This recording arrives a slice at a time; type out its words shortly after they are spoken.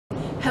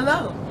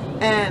Hello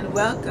and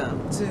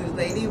welcome to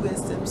Lady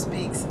Wisdom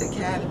Speaks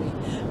Academy.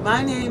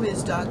 My name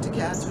is Dr.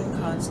 Catherine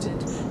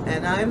Constant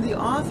and I'm the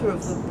author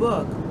of the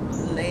book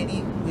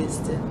Lady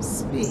Wisdom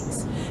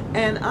Speaks.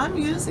 And I'm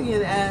using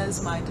it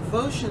as my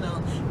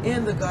devotional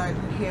in the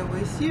garden here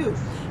with you.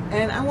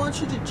 And I want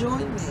you to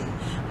join me,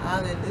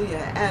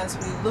 hallelujah, as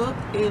we look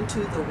into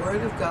the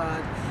Word of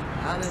God,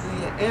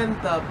 hallelujah, in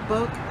the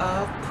book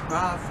of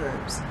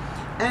Proverbs.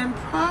 And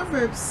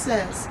Proverbs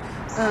says,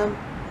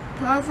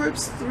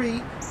 Proverbs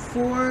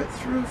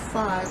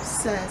 3:4-5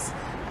 says,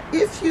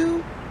 if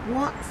you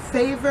want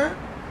favor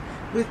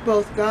with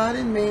both God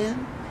and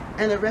man,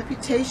 and a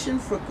reputation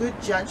for good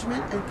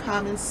judgment and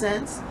common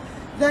sense,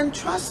 then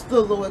trust the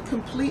Lord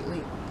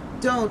completely.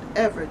 Don't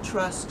ever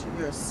trust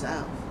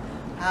yourself.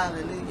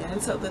 Hallelujah.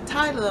 And so the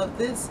title of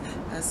this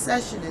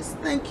session is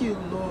Thank You,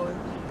 Lord,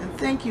 and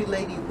Thank You,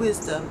 Lady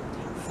Wisdom,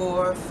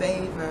 for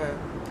favor.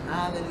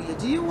 Hallelujah.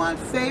 Do you want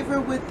favor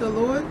with the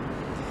Lord?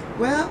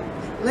 Well,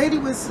 Lady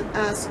Wisdom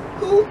asks,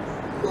 who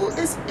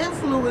is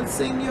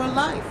influencing your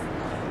life?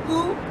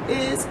 Who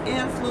is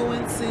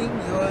influencing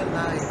your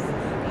life?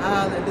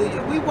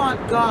 Hallelujah. We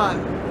want God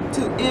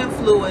to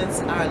influence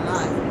our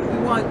life. We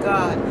want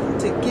God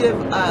to give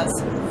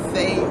us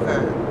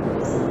favor.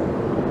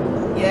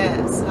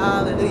 Yes,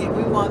 hallelujah.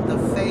 We want the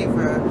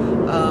favor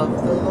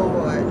of the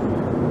Lord.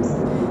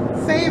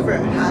 Favor,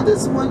 how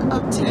does one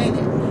obtain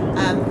it?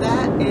 And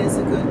that is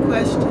a good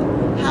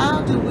question.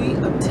 How do we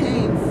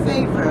obtain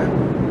favor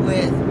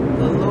with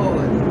the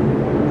Lord?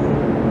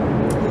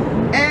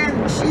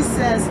 And she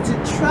says to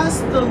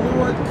trust the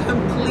Lord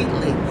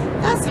completely.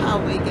 That's how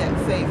we get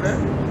favor,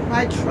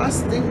 by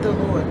trusting the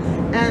Lord.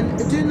 And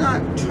do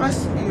not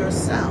trust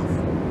yourself.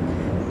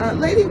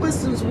 Lady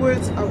Wisdom's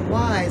words are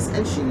wise,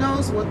 and she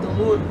knows what the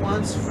Lord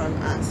wants from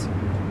us.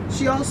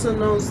 She also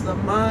knows the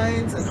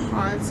minds and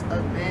hearts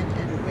of men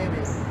and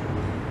women.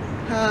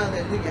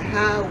 Hallelujah,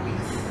 how we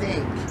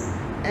think.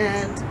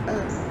 And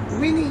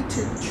we need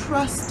to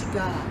trust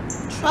God.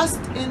 Trust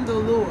in the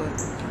Lord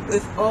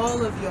with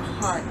all of your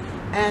heart,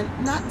 and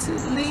not to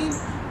lean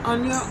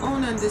on your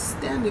own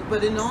understanding,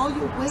 but in all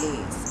your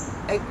ways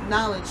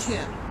acknowledge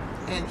Him,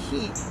 and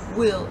He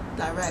will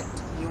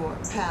direct your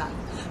path.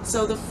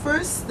 So the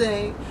first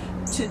thing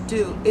to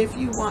do if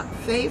you want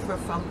favor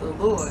from the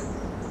Lord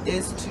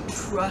is to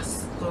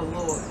trust the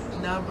Lord,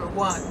 number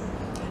one.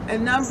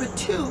 And number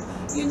two,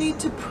 you need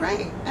to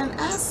pray and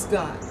ask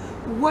God,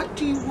 what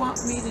do you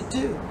want me to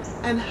do,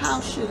 and how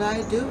should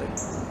I do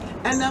it?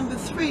 And number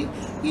three,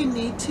 you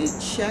need to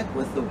check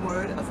with the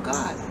Word of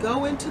God.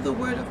 Go into the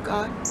Word of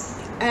God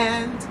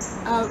and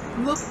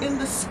look in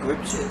the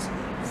Scriptures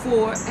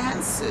for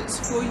answers,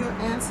 for your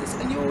answers.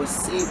 And you'll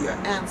receive your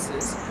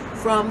answers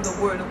from the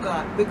Word of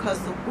God, because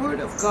the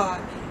Word of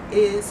God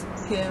is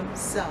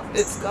Himself.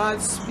 It's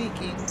God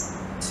speaking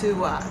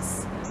to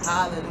us.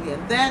 Hallelujah.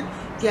 And then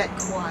get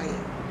quiet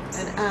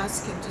and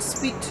ask Him to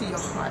speak to your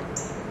heart.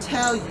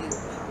 Tell you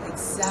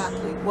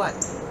exactly what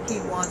He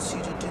wants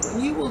you to do.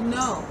 And you will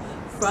know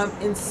from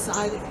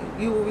inside of you.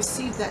 You will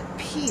receive that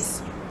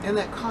peace and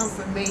that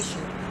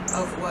confirmation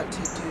of what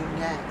to do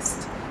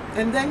next.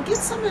 And then get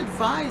some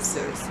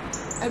advisors,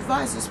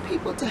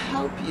 people to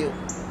help you.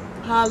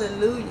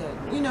 Hallelujah.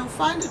 You know,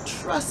 find a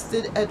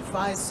trusted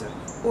advisor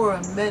or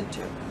a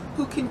mentor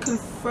who can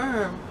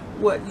confirm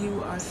what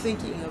you are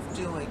thinking of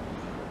doing.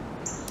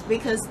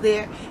 Because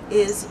there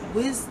is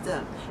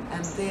wisdom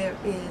and there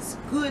is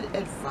good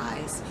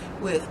advice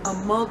with a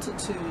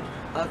multitude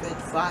of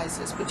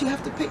advisors. But you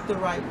have to pick the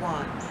right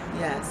one.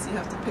 Yes, you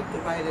have to pick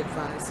the right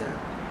advisor.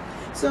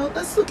 So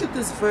let's look at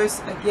this verse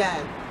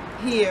again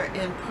here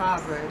in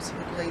Proverbs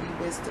with Lady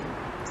Wisdom.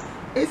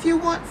 If you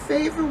want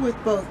favor with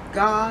both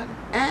God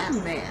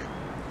and man,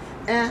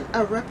 and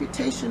a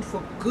reputation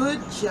for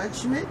good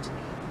judgment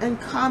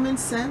and common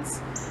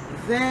sense,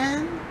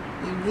 then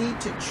you need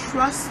to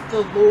trust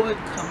the Lord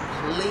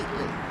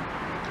completely.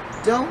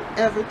 Don't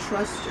ever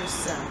trust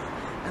yourself.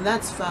 And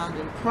that's found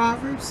in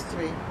Proverbs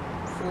 3:4-5.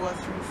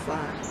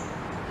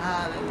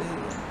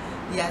 Hallelujah.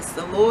 Yes,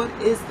 the Lord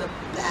is the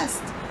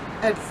best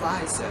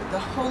advisor. The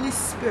Holy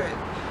Spirit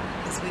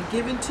has been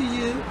given to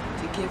you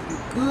to give you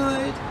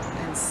good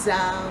and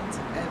sound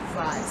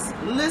advice.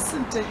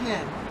 Listen to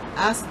Him.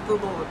 Ask the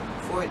Lord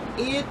for an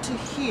ear to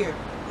hear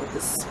what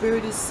the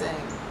Spirit is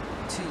saying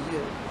to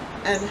you.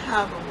 And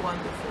have a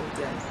wonderful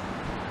day.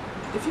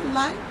 If you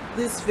like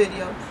this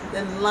video,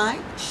 then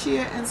like,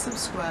 share, and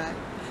subscribe.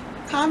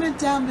 Comment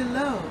down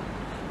below.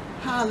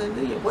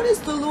 Hallelujah. What is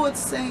the Lord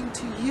saying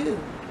to you?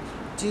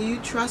 Do you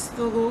trust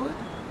the Lord?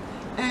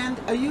 And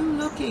are you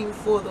looking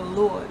for the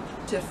Lord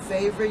to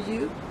favor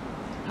you?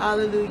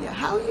 Hallelujah.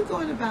 How are you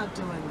going about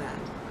doing that?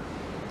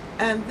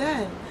 And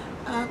then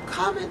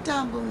comment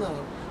down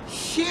below.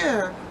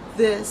 Share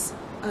this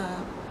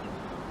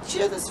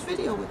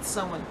video with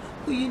someone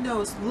who you know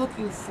is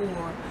looking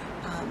for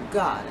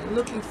God and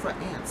looking for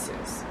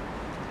answers.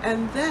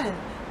 And then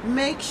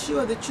make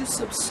sure that you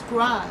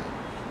subscribe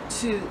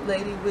to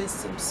Lady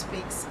Wisdom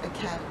Speaks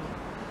Academy.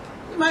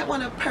 You might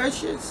want to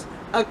purchase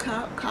a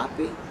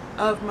copy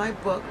of my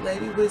book,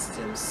 Lady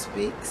Wisdom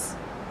Speaks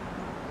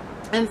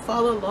and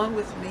follow along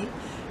with me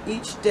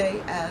each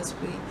day as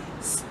we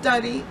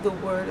study the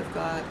Word of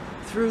God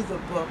through the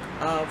book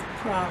of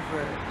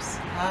Proverbs.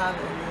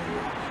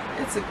 Hallelujah.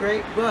 It's a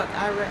great book.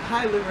 I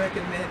highly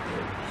recommend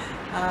it.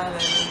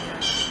 Hallelujah.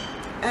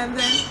 And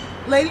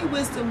then Lady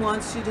Wisdom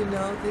wants you to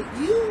know that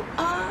you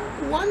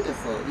are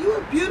wonderful. You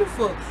are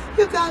beautiful.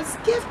 You're God's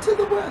gift to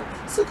the world.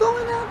 So go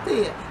on out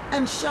there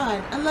and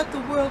shine and let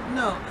the world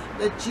know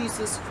that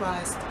Jesus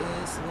Christ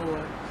is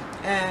Lord.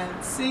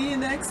 And see you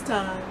next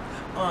time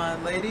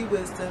on Lady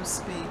Wisdom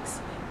Speaks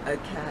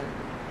Academy.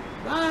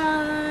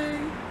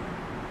 Bye.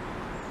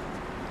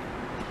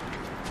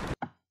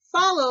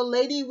 Follow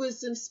Lady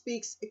Wisdom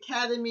Speaks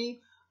Academy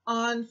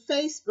on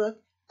Facebook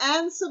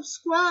and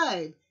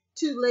subscribe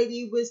to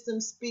Lady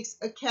Wisdom Speaks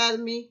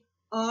Academy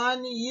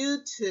on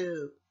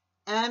YouTube.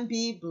 And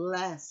be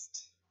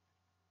blessed.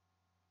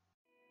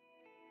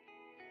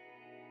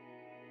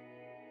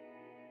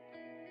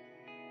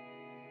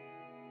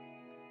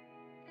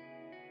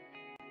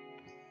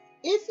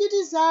 If you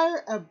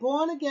desire a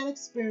born-again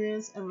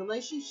experience and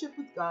relationship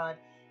with God,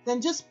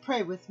 then just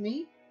pray with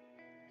me.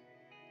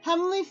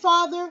 Heavenly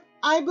Father,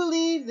 I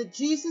believe that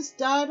Jesus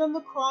died on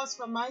the cross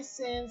for my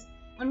sins,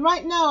 and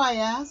right now I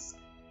ask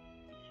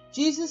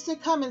Jesus to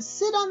come and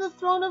sit on the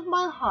throne of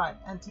my heart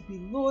and to be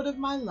Lord of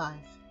my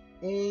life.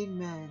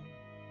 Amen.